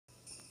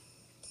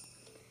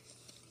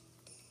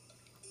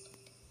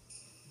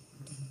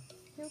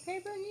okay,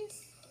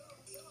 Bernice?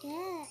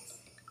 Yes.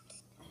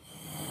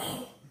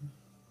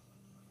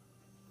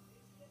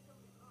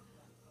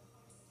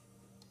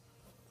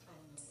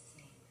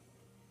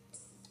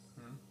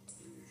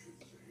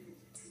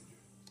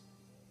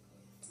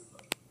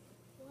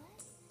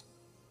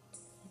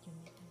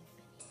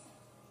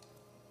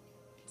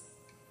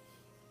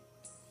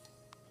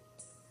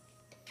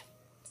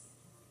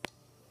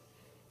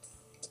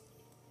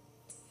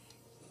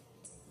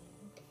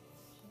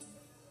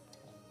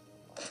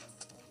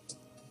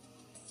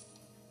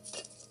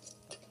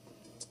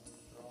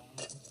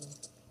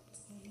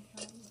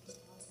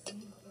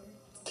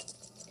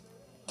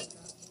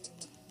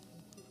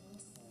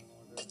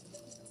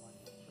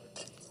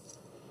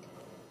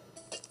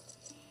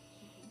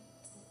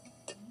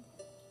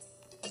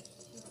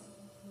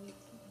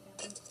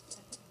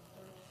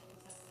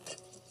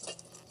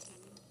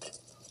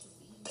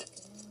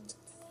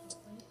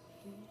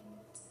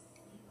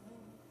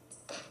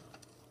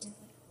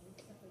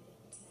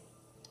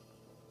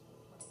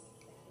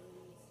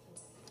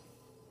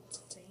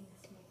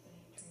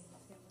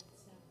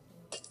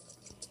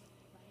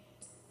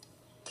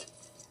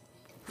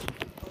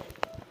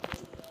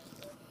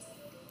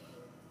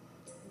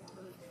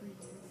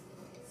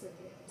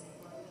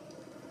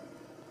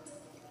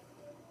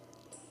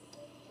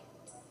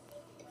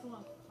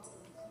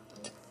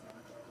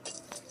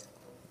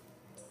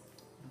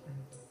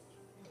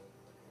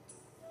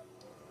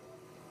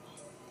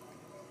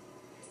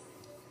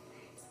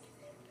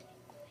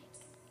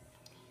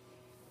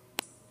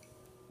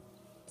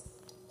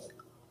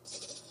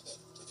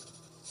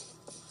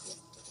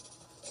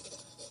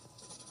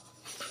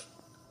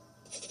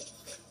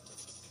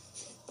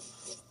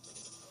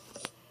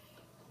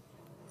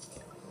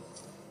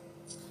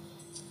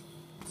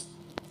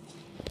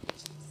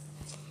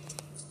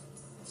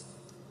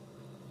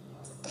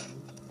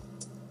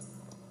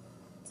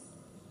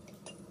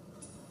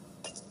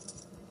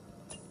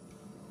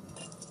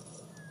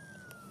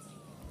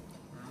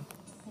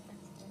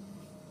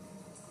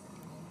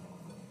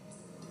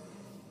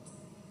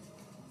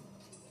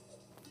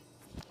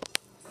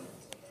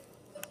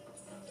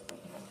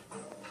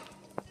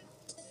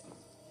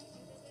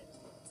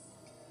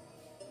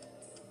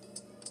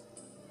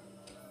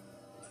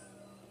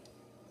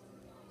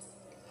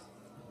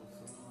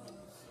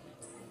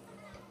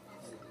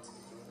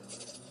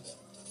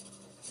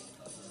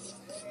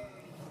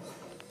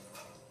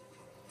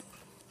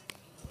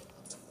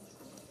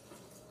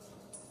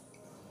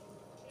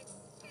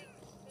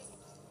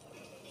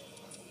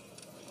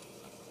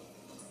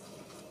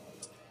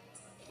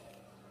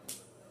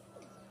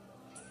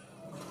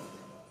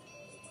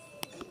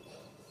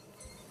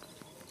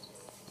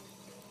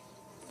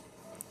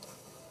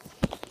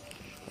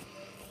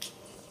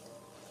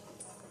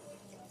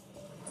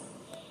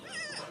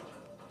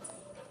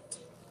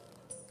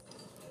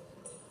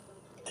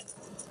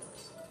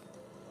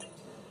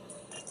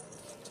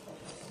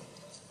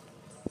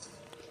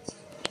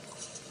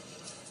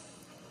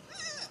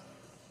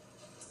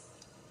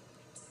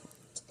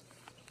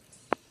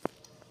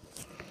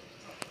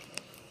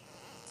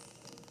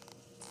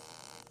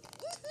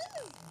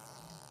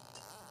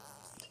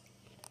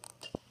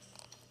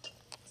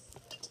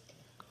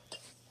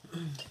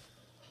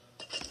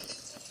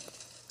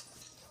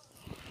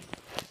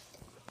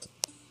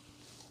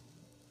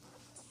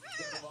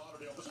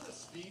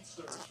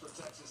 Speedsters for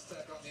Texas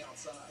Tech on the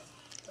outside.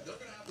 And they're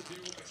going to have to do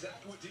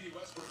exactly what D.D.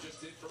 Westbrook just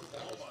did for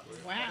Oklahoma.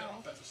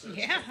 Wow.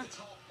 Yeah. Take the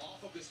top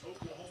off of this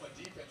Oklahoma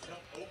defense and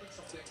help open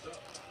some things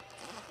up.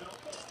 And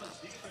Oklahoma's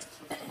defense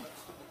was the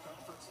best in the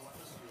conference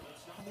last year.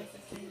 It's not been the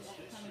case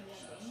this year,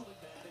 especially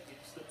bad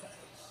against the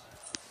pass.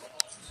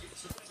 Mahomes gets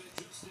submitted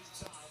just in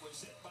time,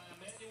 was hit by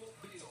Emmanuel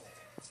Beal.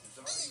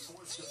 He's already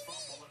forced a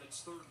fumble, and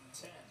it's 3rd and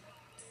 10.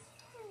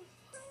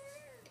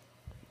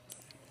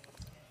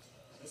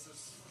 This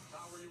is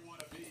not where you want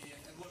to be.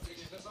 And look,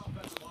 again, this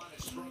offensive line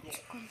has struggled.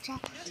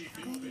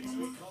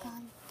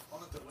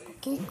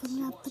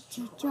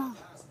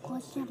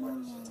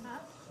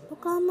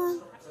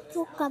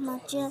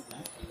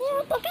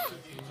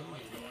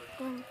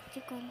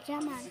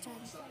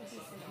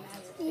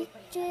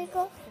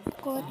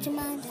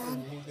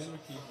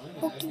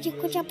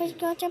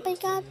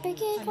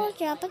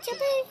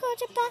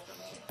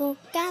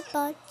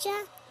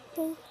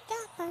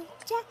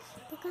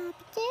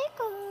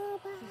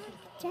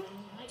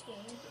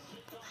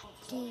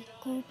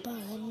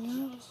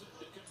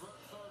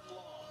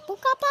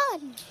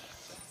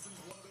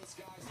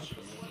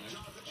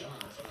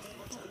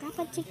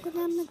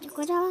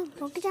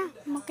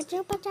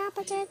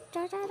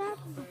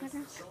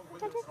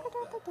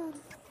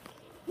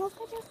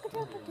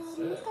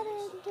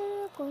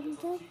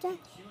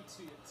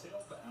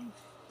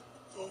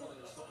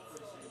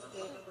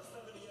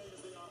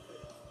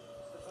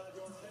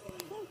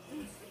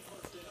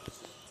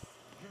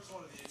 Here's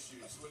one of the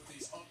issues with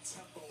these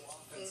up-tempo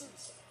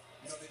offenses.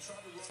 You know, they try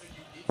to run a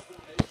unique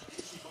formation.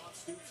 Usually Bob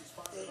Stoops is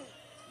fired up,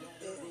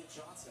 yelled at Will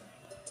Johnson.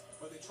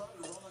 But they try to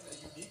run a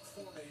unique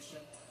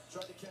formation,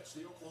 try to catch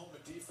the Oklahoma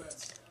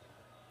defense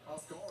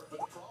off guard, but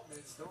the problem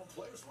is their own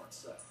players weren't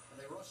set. And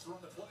they rushed to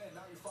run the play, and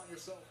now you find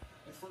yourself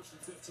in 1st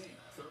and 15.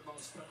 Third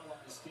most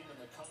penalized team in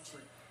the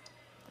country.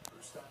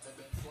 First time they've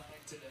been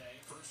flagged today.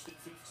 1st and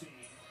 15.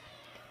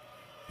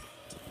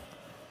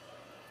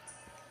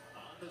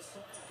 On the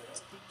side, it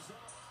opens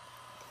up.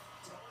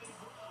 Tony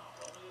Brown,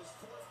 only his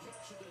 4th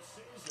catch of the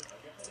season. A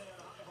guy they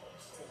had high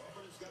hopes for,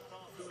 but has gotten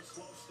off to a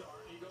slow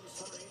start. He goes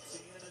for 18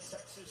 and a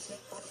Texas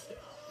Tech first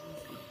down.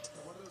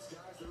 And one of those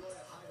guys they really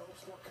had high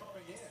hopes for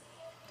coming in.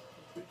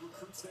 Big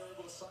recruits they're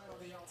able to sign on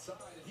the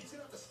outside, and he's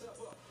going to have to step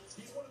up.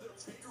 He's one of their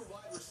bigger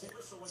wide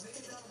receivers, so when they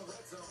get down in the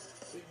red zone,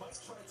 they might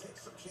try to take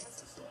some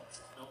chances to him.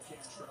 No Cam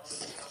Trout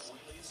and Cal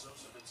Wheelies,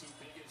 those are the 2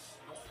 biggest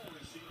normal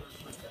receivers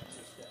for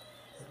Texas Tech.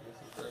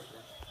 This is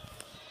pressure.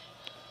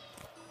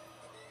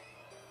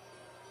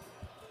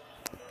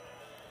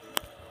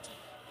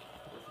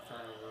 What's the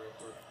turnover real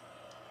quick?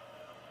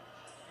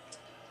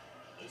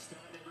 This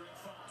time they bring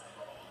 5.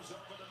 Mahomes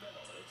over the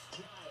middle. It's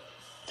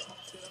Giles.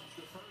 Pumped it up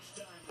the first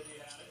time that he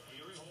had it.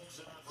 Here he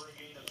holds it on for a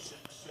gain of 6.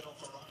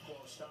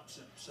 Rockwell stops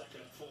him. 2nd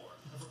and 4.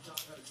 From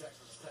talking to the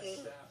Texas Tech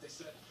staff, they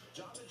said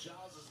Jonathan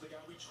Giles is the guy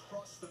we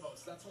trust the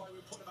most. That's why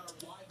we put him at our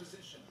wide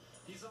position.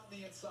 He's on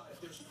the inside. If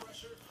there's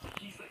pressure,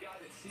 he's the guy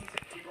that sees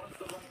it. He runs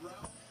the right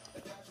route,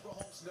 and Patrick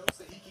Mahomes knows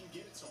that he can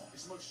get it to him.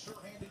 He's the most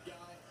sure-handed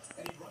guy,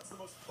 and he runs the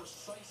most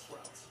precise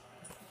routes.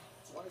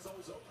 That's why he's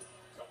always open.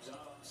 Comes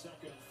out on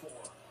 2nd and 4.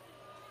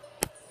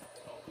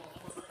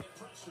 Oklahoma bringing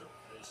pressure.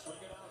 They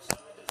swing it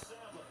outside to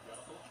Sadler.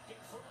 Got a block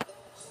in front.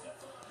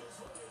 Sadler is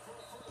ready for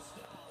a first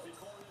down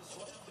before he's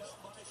slammed down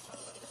by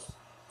Thomas.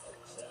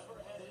 Sadler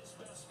had his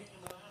best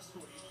game last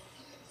week.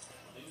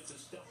 Needed to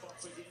step up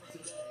again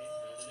today.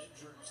 And an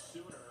injured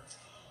Sooner.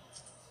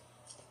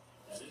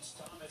 That is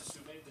Thomas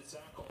who made the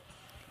tackle.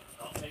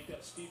 I'll make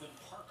that Stephen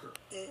Parker.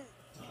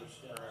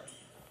 Touchdown.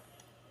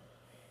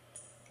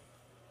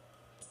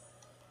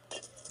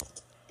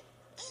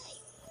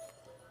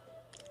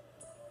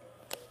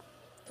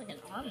 Like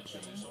an arm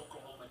thing.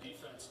 Oklahoma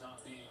defense not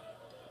being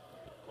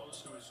close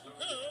to as good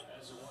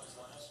as it was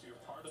last year.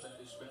 Part of that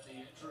has been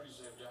the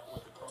injuries they've dealt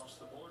with across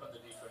the board on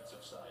the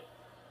defensive side.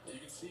 You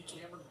can see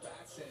Cameron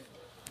Batson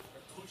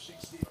pushing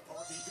Stephen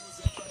Parker. He goes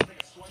in trying to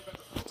make a swipe at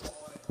the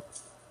football, and it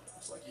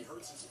looks like he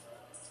hurts his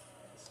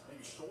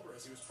maybe shoulder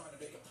as he was trying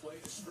to make a play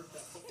to strip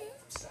that football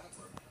from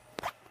Sadler.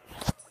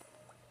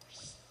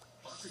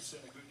 Parker's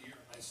had a good year.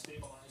 Nice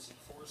stabilizing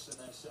force in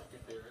that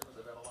secondary, where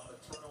they've had a lot of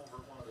turnover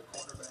at one of the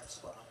cornerback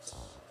spots.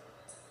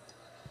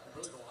 And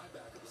really the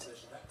linebacker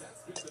position.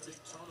 That's been the big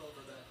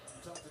turnover that you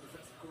talked to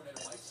defensive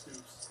coordinator Mike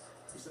Stoops,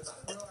 who said, I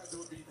didn't realize it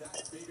would be that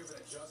big of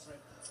an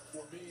adjustment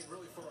for me and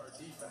really for our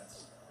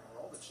defense.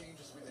 All the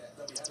changes that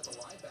we had at the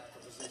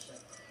linebacker position,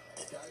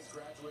 guys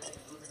graduating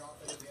and moving off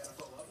into the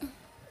NFL level.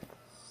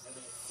 And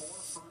the 4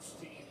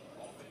 first-team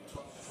all Big 12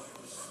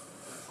 players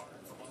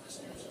departed from last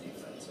year's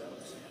defense.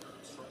 Alexander,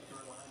 striker,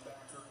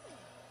 linebacker.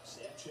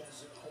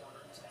 Sanchez at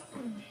corner.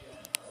 Tapper at the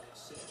end.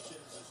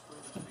 Sanchez has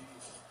proven to be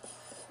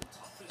the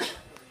toughest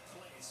guy to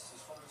replace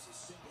as far as a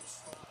single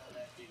spot on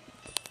that deep.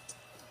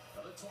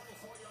 Another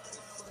 24-yard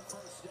line with a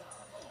first down.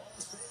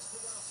 Mahomes takes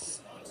the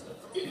option. Wants to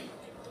throw it.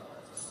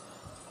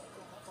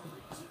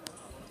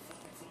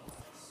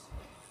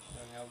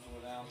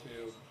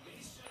 Downfield.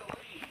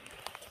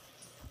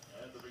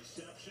 And the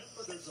reception,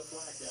 but there's a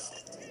flag down.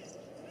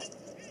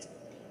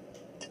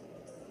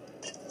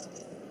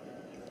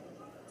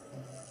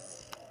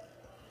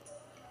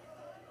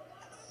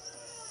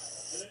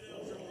 An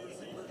ineligible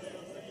receiver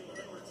downfield,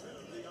 number 2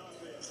 of the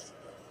offense.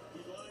 He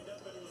lined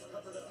up and was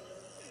covered up.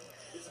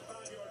 It's a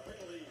 5-yard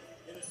penalty,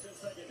 and it's still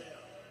 2nd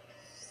down.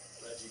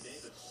 Reggie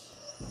Davis.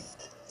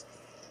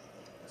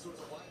 So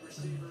it's a wide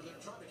receiver.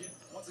 They're trying to get,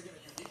 once again,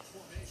 a unique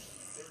formation.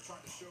 They were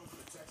trying to show for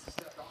the Texas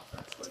Tech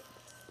offense, but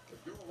if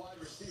you're a wide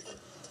receiver,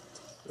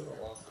 you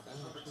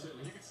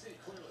can see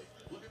it clearly.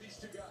 Look at these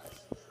 2 guys.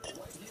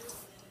 Right here,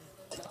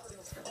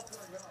 Lauderdale's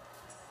covering up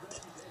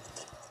Reggie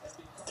Davis. And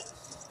because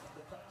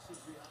the pass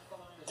was behind the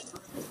line of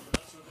scrimmage,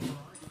 that's what they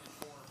were arguing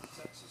for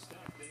Texas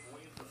Tech. They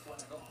waved the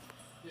flag off.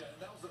 Yeah, and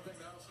that was the thing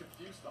that I was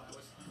confused by,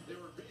 was they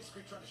were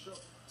basically trying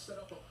to set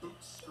up a boot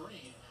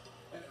screen,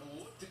 and it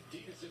looked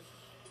indeed as if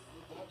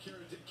the ball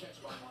carrier didn't catch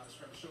by the line of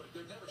scrimmage. So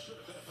there never should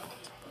have been a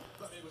penalty. I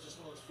thought it was just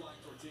one of those flying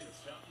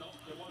tortillas. No,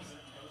 it wasn't.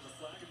 It was a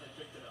flag, and they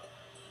picked it up.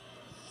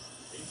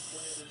 Each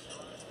play of this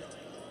drive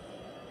coming.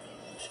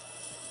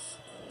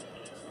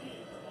 It's the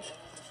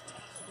Mahomes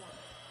pass play.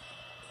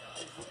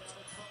 He's way out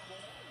of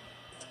trouble,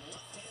 and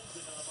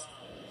left-handed out of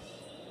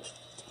bounds.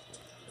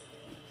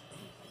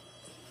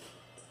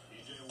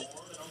 DJ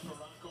Ward and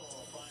Okoronko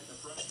will find the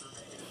pressure,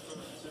 making it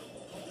 3rd and 2.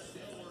 The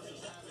Steelers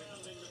is having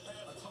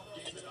a tough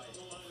game tonight.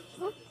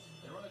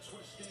 They run a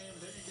twist game.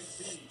 There you can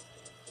see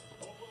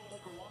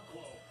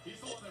Okoronko. He's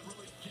the one that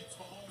really gets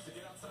Mahomes to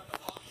get outside the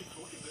pocket.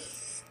 Look at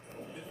this.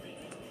 Nifty.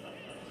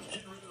 Just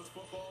getting rid of the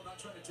football, not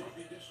trying to take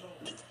the additional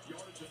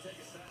yardage to take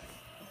a sack.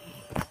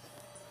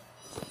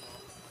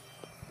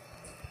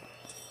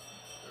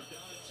 They're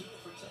down at 2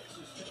 for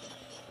Texas Tech.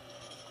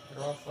 They're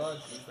offside,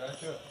 so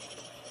back up.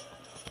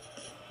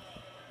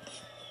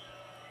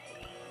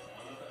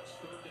 One of the best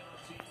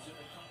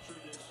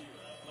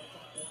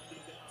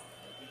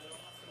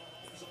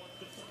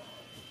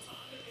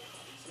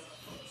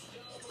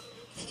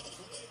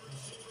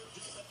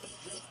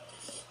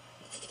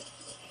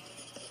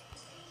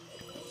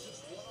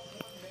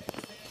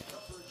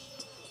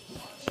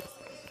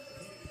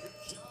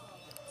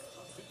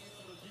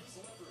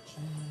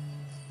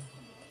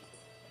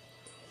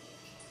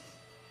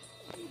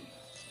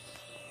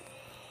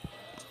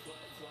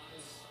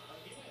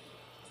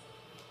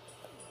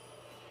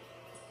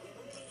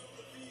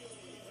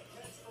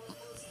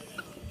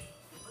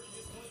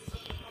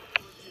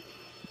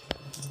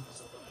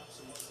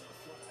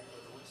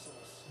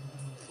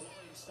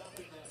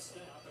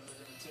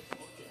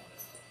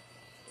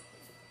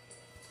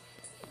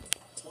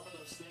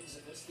those things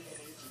in this day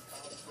and age of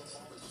college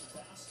football. As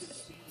fast as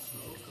teams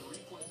move, the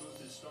replay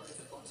booth has started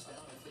to bust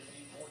down if they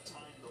need more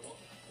time to look.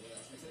 Yeah,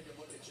 as we take a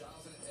look at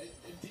Giles, and it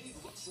indeed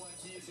looks like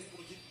he is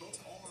able to get both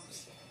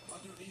arms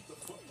underneath the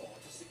football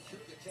to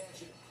secure the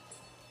catch.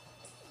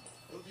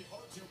 It'll be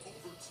hard to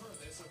overturn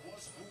this. It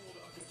was ruled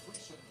a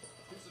completion.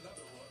 Here's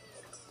another look.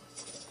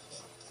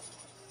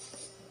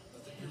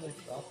 The thing you're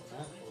looking for from the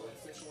replay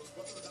official is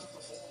whether or not the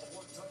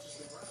ball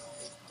touches the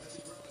ground as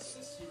the ground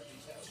assists you in the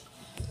catch,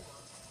 or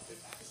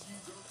if as you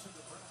go to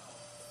the ground,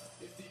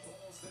 if the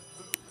balls then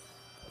move,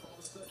 if all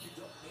of a sudden you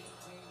don't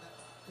maintain that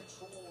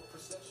control or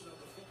perception of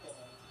the football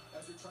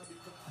as you're trying to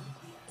complete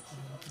the action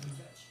of the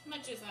catch.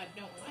 Much as I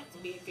don't want to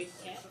be a good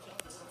catch, it's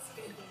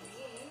good to me.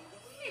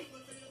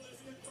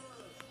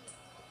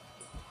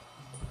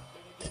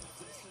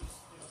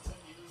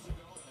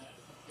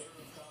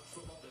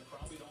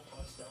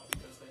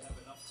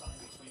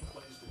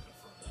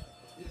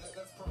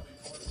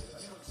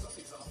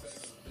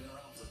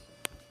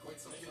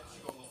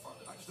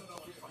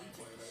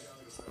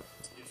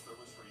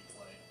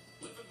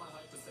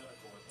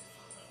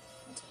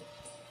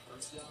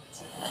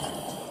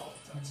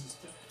 Texas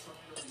Tech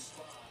trying to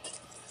respond.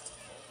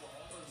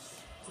 Oklahoma's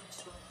quick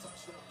start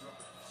touchdown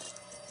drives.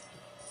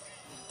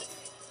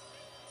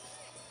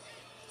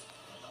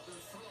 Another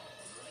throw.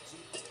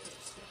 Reggie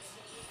Davis gets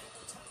it in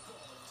the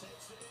tackle and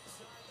takes it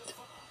inside the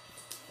 5.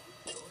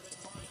 Jordan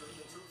Parker,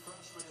 the true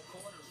freshman at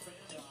corners,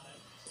 banned on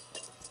him.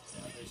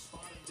 And they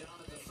spot him down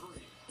at the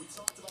 3. We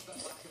talked about that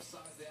lack of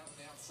size they have on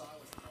the outside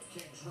with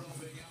Cantrell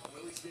being out,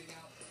 Willie's being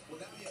out. Would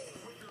that be a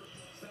quicker,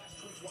 fast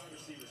twitch wide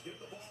receivers? Give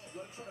the ball,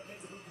 let him try to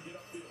make the move and get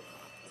upfield.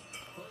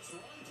 First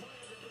run play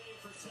of the day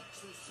for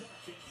Texas Tech.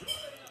 And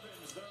Jordan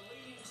Evans, their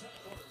leading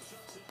tackler,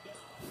 shuts it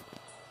down.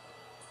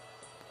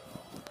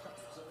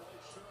 Covers the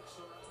white shirts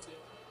around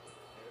him.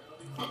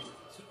 It'll be 4-2.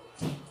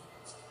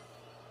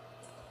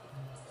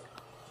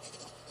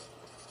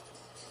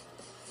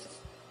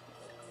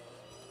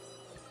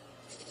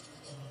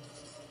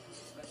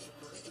 Special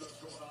curriculum's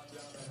going on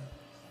down there.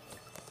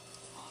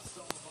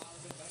 Hostile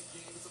environment, night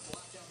game. It's a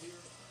blackout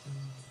here.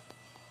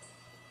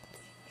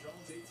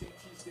 Jones,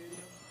 AT&T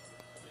Stadium.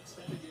 It's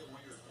going to get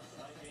weird.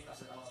 Night games,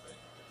 I love it.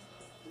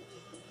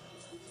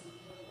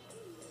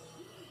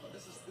 But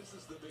this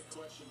is the big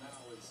question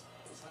now is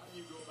how do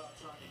you go about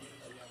trying to get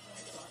into the end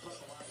zone? Talk about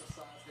the lack of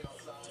size on the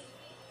outside.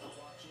 We're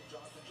watching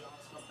Jonathan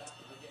Jones come back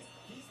in the game.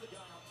 He's the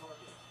guy I'm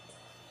targeting.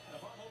 And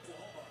if I'm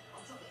Oklahoma,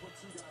 I'm trying to put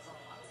 2 guys on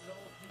him. I don't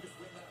know